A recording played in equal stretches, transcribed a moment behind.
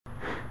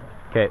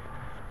Okay.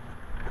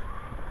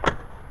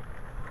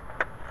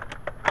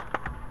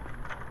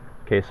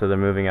 Okay, so they're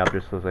moving up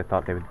just as I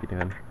thought they would be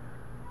doing.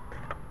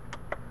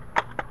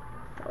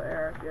 Oh,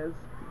 Eric is.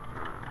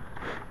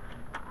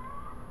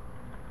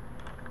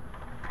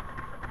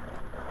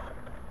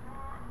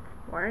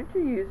 Why aren't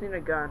you using a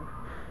gun?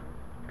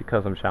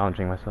 Because I'm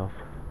challenging myself.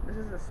 This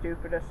is the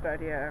stupidest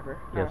idea ever.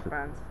 Yes, No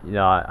offense.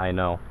 Yeah, I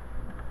know.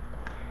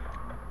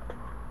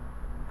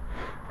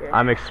 Okay.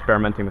 I'm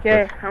experimenting with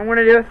Okay, this. I'm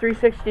gonna do a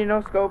 360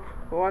 no scope.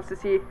 Who wants to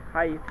see?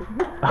 Hi,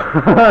 YouTube.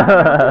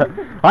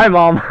 Hi,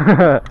 Mom.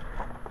 I'm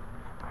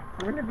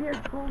gonna be a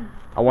cool.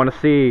 I want to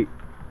see.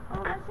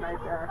 Oh, that's nice,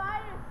 Eric.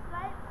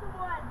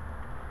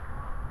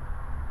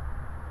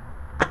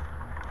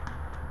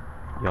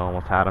 You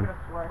almost had him. I'm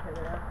gonna swear I hit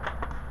it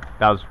out.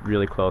 That was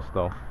really close,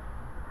 though.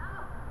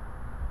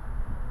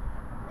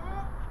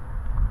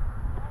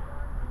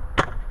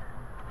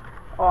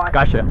 Oh, I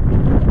Gotcha.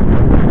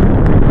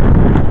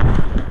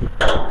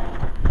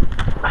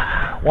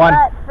 One,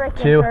 That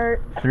 2,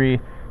 hurt. 3,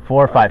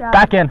 4, 5. Shot.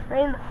 Back in.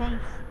 Right in the face.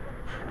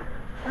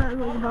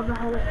 Above the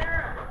helmet.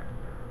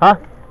 Huh?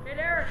 Hey,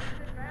 Eric.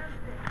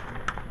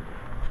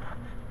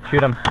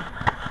 Shoot him.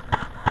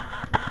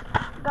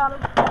 Got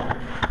him.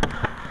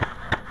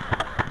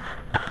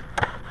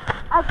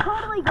 I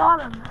totally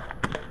got him.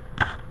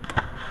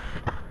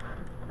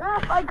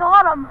 Ref, I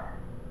got him.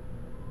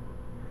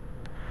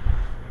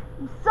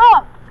 You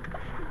suck.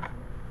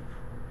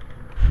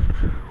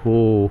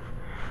 Oh,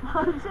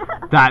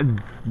 that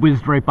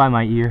whizzed right by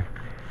my ear.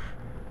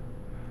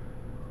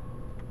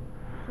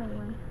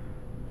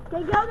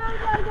 Okay, go.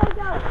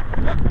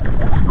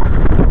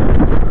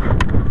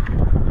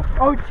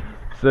 Oh, jeez.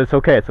 So it's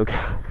okay, it's okay.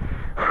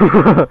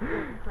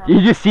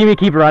 You just see me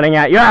keep running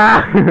at you.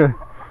 Ah!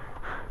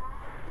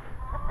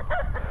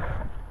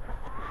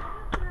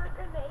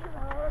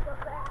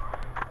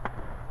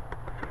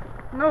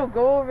 No,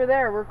 go over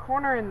there. We're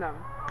cornering them.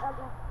 I'll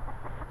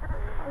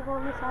go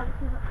on this side.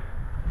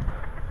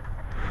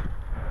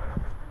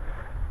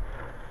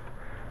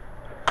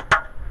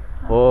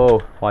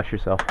 Oh, watch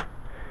yourself.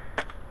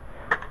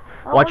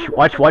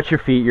 Watch your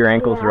feet. Your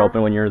ankles are Yeah.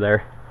 open when you're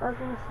there. I was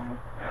gonna say.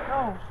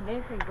 No,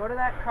 Nathan, go to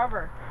that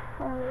cover.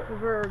 Alright, 'Cause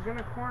we're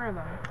gonna corner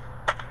them.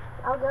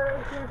 I'll go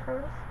right here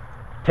first.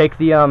 Take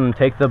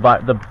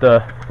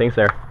the things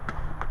there.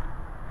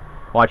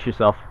 Watch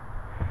yourself.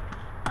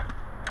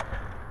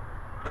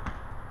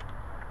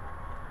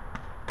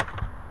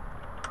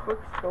 Quick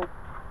scope.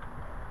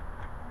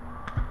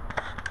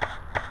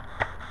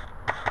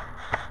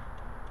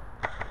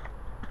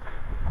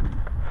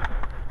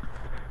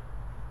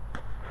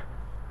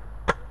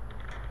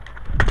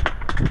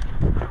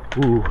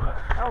 Ooh,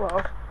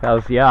 Hello. that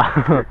was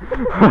yeah.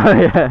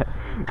 Yeah.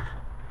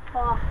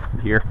 Oh,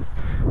 Here,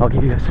 I'll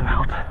give you guys some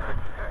help.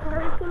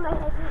 hurts in my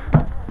head.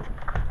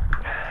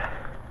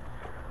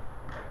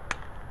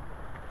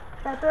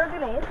 Should I throw a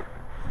grenade?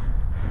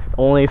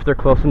 Only if they're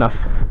close enough.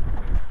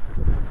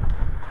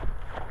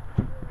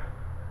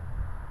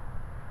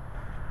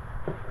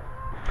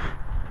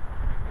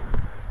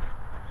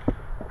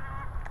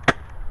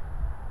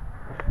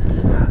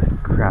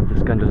 Crap,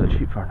 this gun doesn't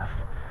shoot far enough.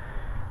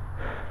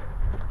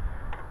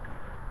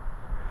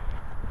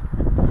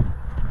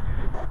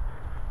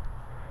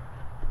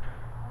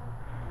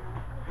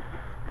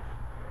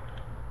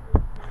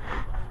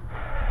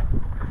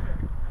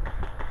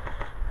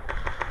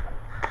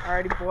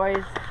 Alrighty,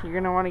 boys. You're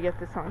gonna want to get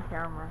this on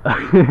camera.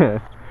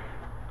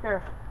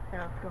 Here,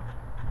 let's go.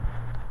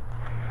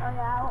 Oh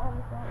yeah, I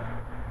want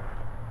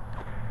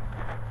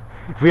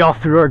to If we all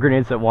threw our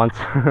grenades at once.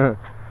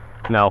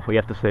 No, we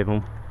have to save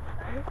them.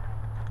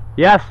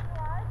 Yes.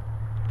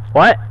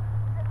 What?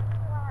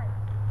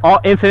 All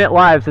infinite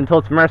lives until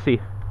it's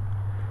mercy.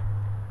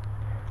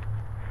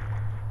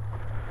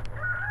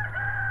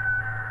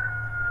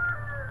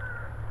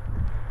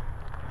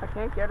 I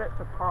can't get it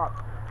to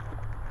pop.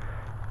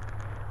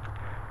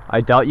 I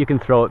doubt you can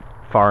throw it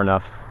far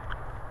enough.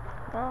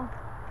 Well.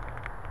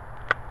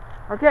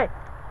 Okay.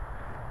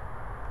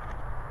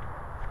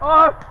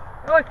 Oh,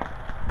 look.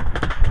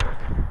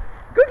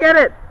 Go get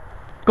it.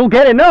 Go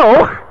get it,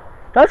 no!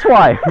 That's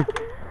why!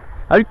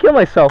 I'd kill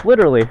myself,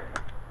 literally.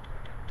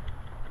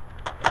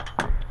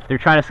 They're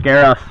trying to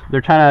scare us.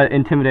 They're trying to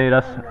intimidate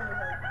us.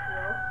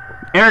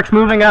 Eric's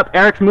moving up!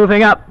 Eric's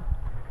moving up!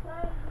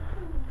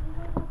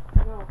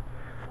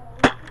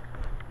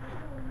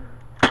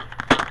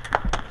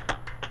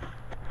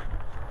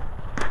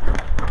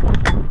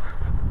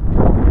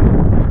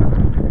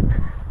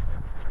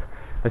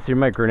 I threw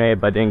my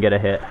grenade, but I didn't get a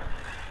hit.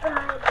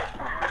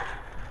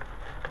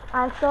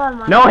 I still have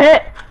mine. No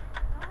hit!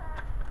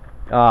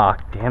 Ah,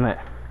 oh, damn it.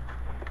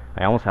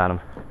 I almost had him.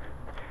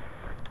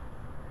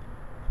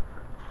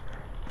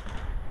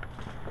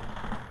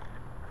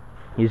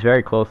 He's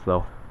very close,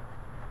 though.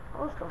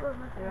 I'll still have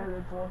mine. Yeah, they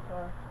both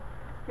are.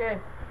 Okay.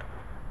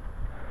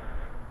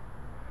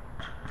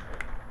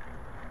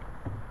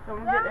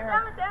 Someone get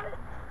Eric. Damn it.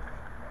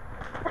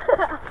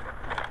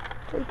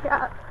 Good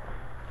cat.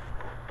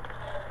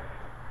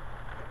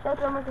 Should I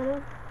throw my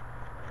grenade?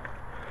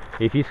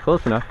 If he's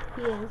close enough.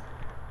 He is.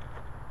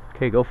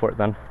 Okay, go for it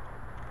then.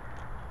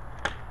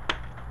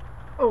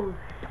 Oh.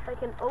 I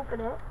can open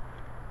it.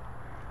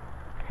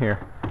 Here.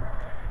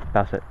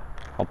 Pass it.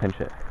 I'll pinch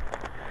it.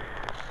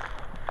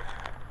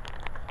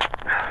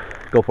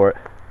 Go for it.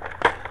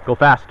 Go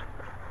fast.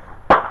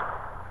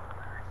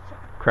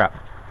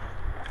 Crap.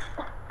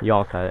 You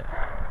almost had it.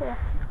 Yeah.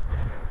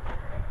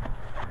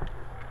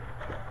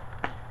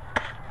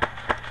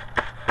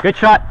 Good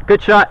shot.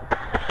 Good shot.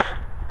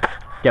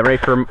 Get ready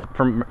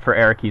for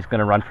Eric. He's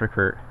gonna run for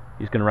Kurt.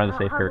 He's gonna run to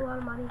save I have Kurt. a lot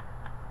of money.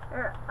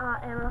 Or,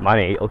 ammo.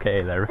 Money.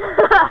 Okay, there.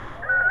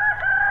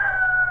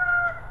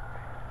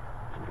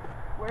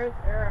 Where's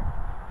Eric?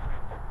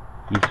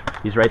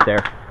 He's right there.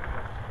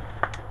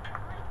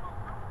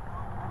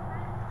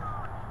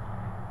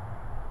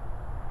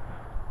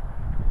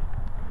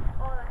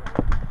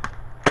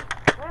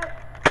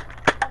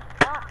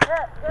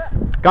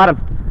 Got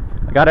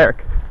him. I got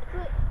Eric.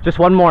 Just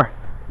one more.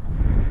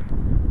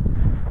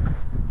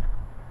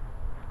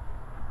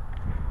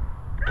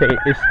 Okay,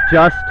 it's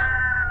just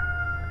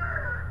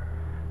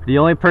the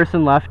only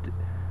person left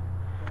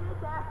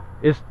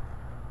is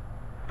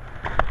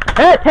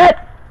hit. Hit!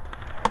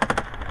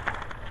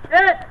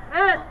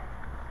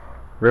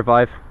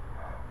 Revive.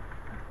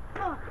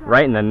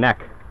 Right in the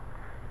neck.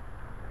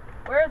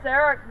 Where's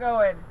Eric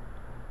going?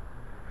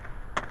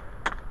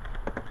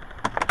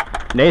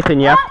 Nathan,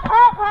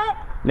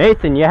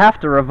 Nathan, you have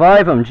to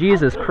revive him.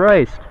 Jesus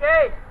Christ.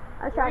 Okay.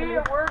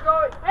 We're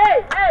going.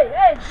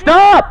 Hey!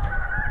 Stop!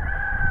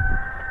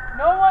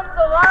 No one's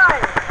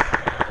alive.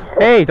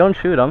 Hey, don't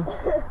shoot him.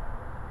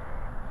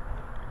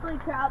 Holy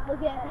crap,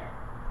 look at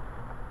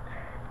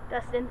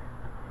Dustin.